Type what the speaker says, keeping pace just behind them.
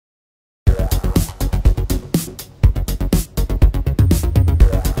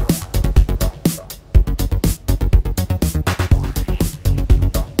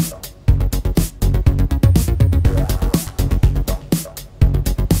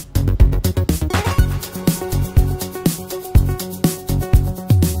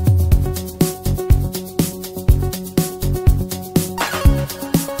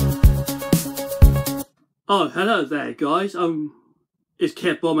Hello there guys, it's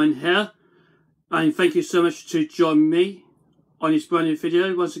Kev Bowman here, and thank you so much to join me on this brand new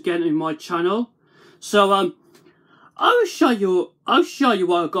video once again in my channel. So I'll show you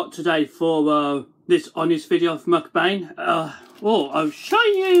what I got today for this video of mukbang. I'll show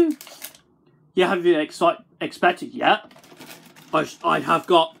you. You haven't expected yet. I have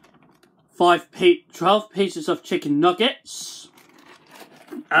got 12 pieces of chicken nuggets,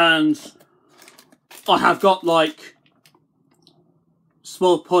 and I have got like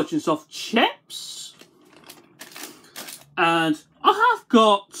small portions of chips, and I have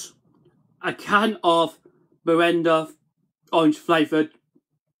got a can of Mirinda orange flavoured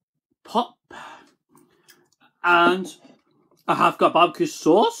pop, and I have got barbecue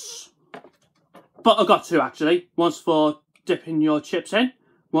sauce, but I got two actually. One's for dipping your chips in,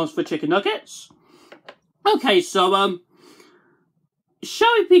 one's for chicken nuggets. Okay, so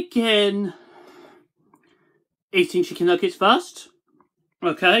shall we begin eating chicken nuggets first?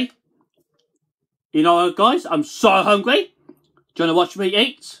 Okay. You know what, guys? I'm so hungry. Do you want to watch me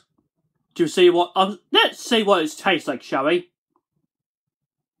eat? Do you see what? Let's see what it tastes like, shall we?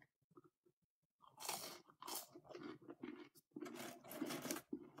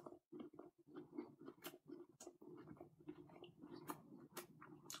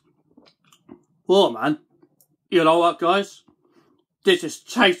 Oh man, you know what, guys? This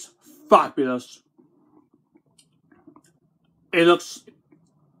just tastes fabulous. It looks,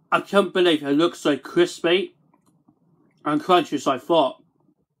 I can't believe it looks so crispy and crunchy as I thought.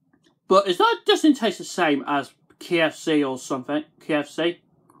 But it doesn't taste the same as KFC or something. KFC.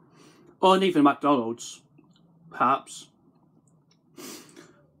 Or even McDonald's, perhaps.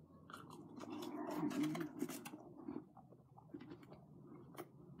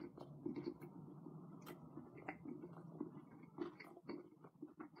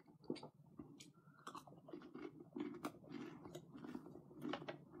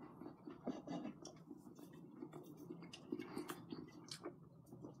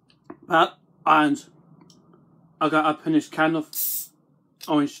 And I got up in this can of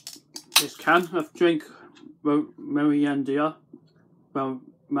orange, drink Mirinda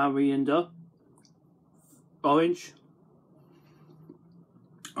orange.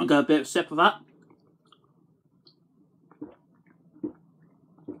 I got a bit of sip of that.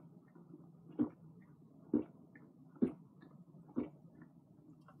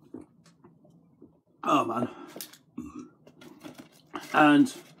 Oh man.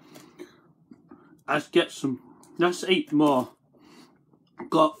 And let's eat more.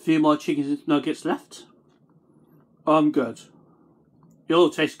 Got a few more chicken nuggets left. I'm good. It all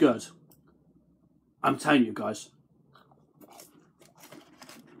tastes good. I'm telling you guys.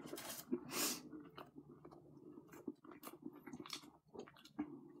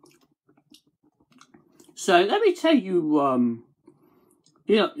 So let me tell you,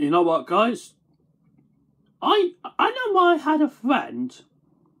 you know what, guys? I know I had a friend,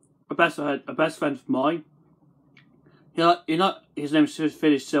 a best friend of mine. You know, his name's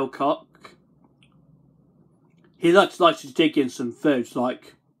Phyllis Silcock. He likes to dig in some foods,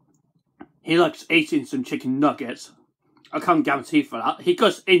 like he likes eating some chicken nuggets. I can't guarantee for that. He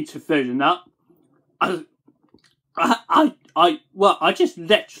goes into food and that. I just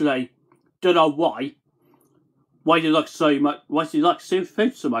literally don't know why he likes so much. Why does he like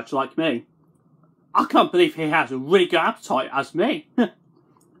food so much, like me? I can't believe he has a really good appetite as me.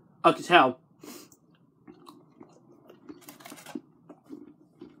 I can tell.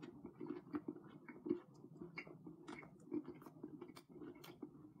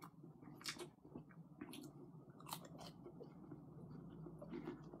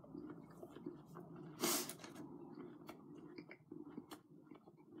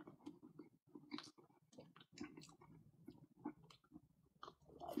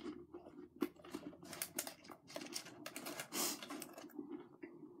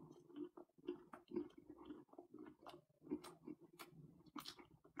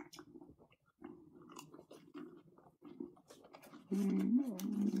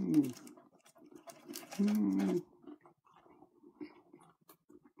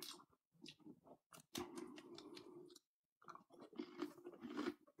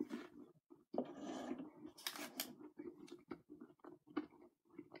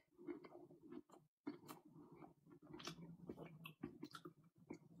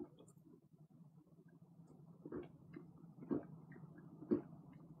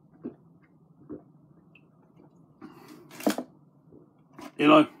 You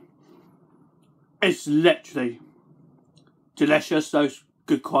know, it's literally delicious, those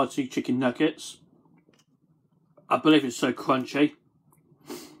good quality chicken nuggets. I believe it's so crunchy.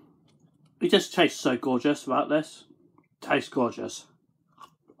 It just tastes so gorgeous about this. Tastes gorgeous.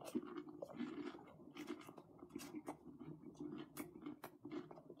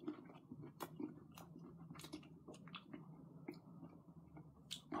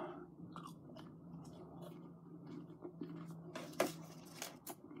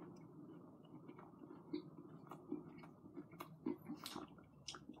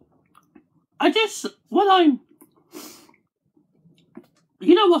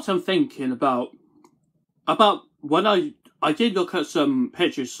 You know what I'm thinking about when I did look at some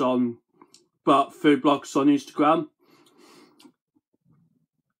pictures on food blogs on Instagram.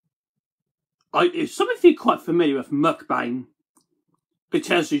 If some of you are quite familiar with mukbang, it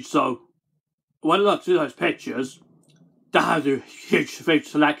tells you so. When I looked at those pictures, they had a huge food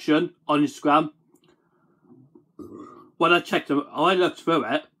selection on Instagram. When I checked them, I looked through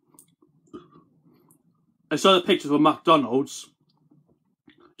it. I saw the pictures of McDonald's.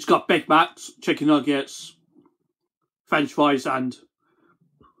 It's got Big Macs, chicken nuggets, French fries, and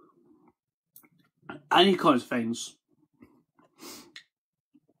any kind of things.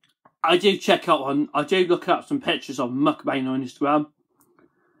 I do look up some pictures of mukbang on Instagram.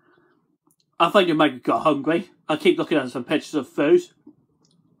 I think it made me go hungry. I keep looking at some pictures of food.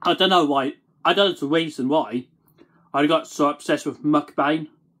 I don't know why. I don't know the reason why I got so obsessed with mukbang.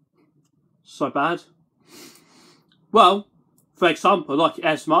 So bad. Well, for example, like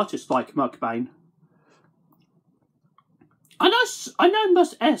ASMR artists like mukbang. I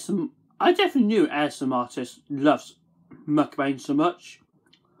definitely knew ASMR artists loves mukbang so much.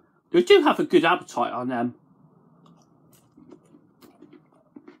 They do have a good appetite on them.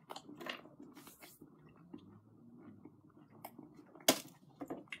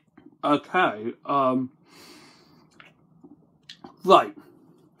 Okay, right.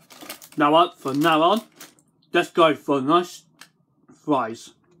 From now on, let's go for nice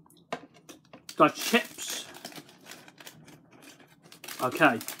fries. Got chips.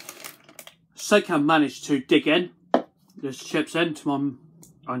 Okay. So I managed to dig in this chips into my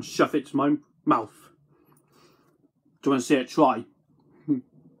and shove it to my mouth. Do you want to see it try?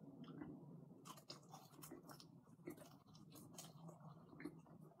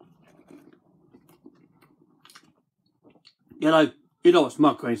 You know what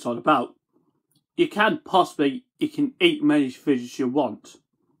mukbang's all about. You can eat many foods as you want,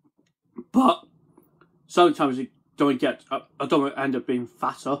 but sometimes you don't I don't end up being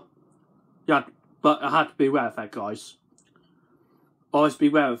fatter. Yeah, but I had to be aware of that, guys. Always be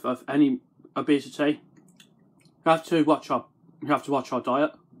aware of any obesity. You have to watch our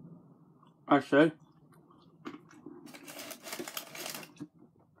diet. Actually,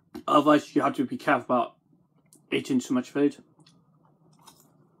 otherwise you have to be careful about eating too much food.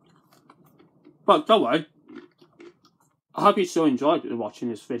 But don't worry. I hope you still enjoyed watching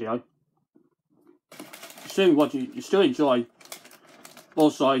this video. You still enjoy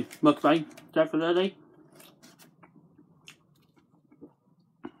also mukbang, definitely.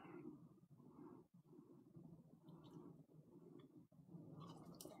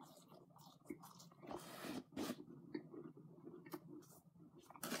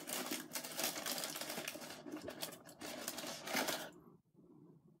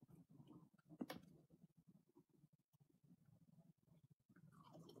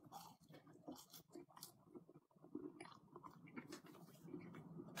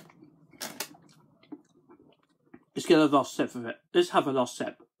 Let's get a last sip of it. Let's have a last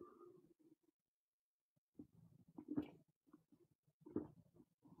sip.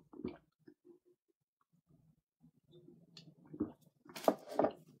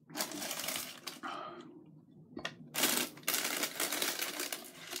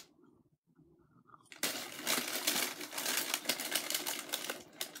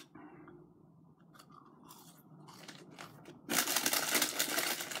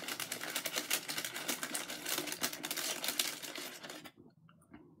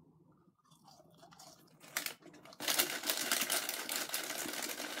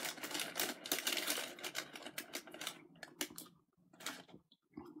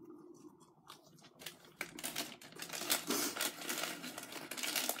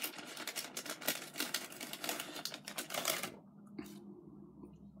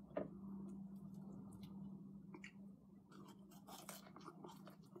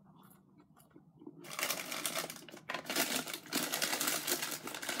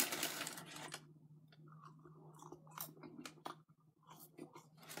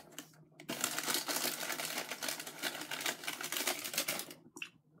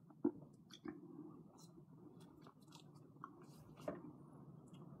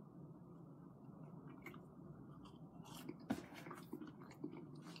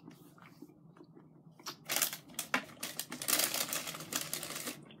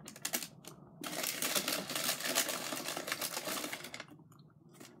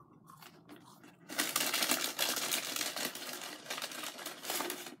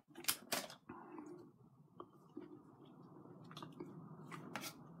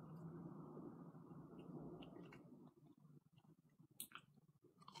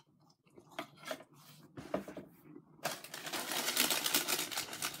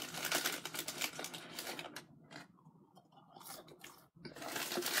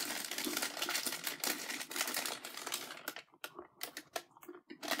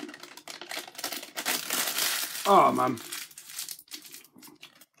 Oh man.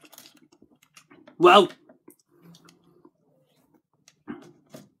 Well,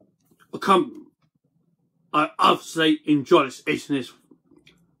 I obviously enjoy eating this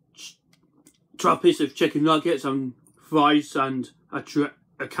 12 pieces of chicken nuggets and fries and a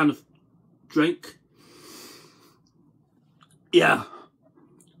can of drink. Yeah,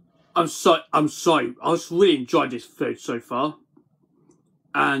 I'm sorry. I was really enjoying this food so far,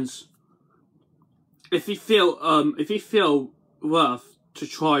 and if you feel worth to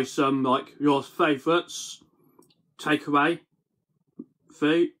try some like your favourites takeaway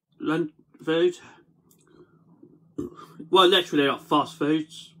food, well, literally like fast food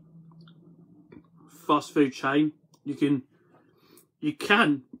chain, you can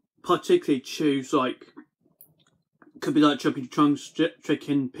particularly choose like, could be like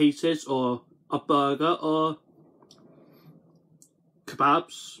chicken pieces or a burger or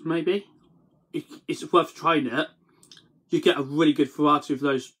kebabs maybe. It's worth trying it. You get a really good variety of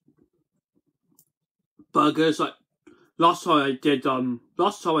those burgers. Like last time I did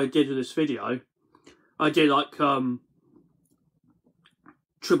this video, I did like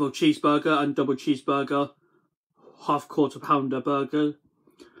triple cheeseburger and double cheeseburger, half quarter pounder burger.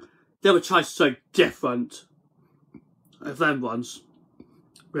 They were tasting so different of them ones,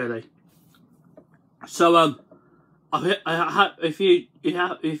 really. So if you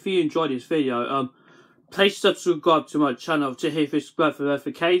enjoyed this video, please subscribe to my channel to hit this bell for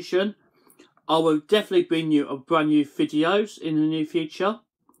notification. I will definitely bring you a brand new videos in the near future.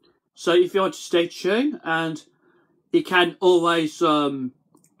 So if you want to stay tuned, and you can always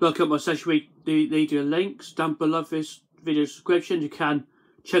look at my social media links down below this video description. You can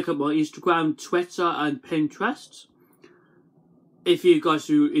check out my Instagram, Twitter and Pinterest. If you guys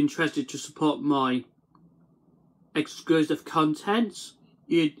are interested to support my exclusive content,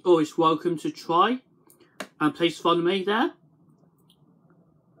 you're always welcome to try, and please follow me there.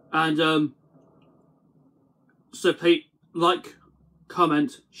 And so please like,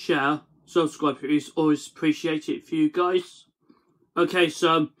 comment, share, subscribe. It's always appreciated for you guys. Okay,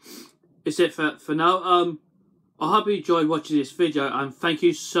 so it's it for now. I hope you enjoyed watching this video, and thank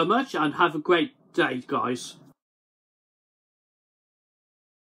you so much, and have a great day, guys.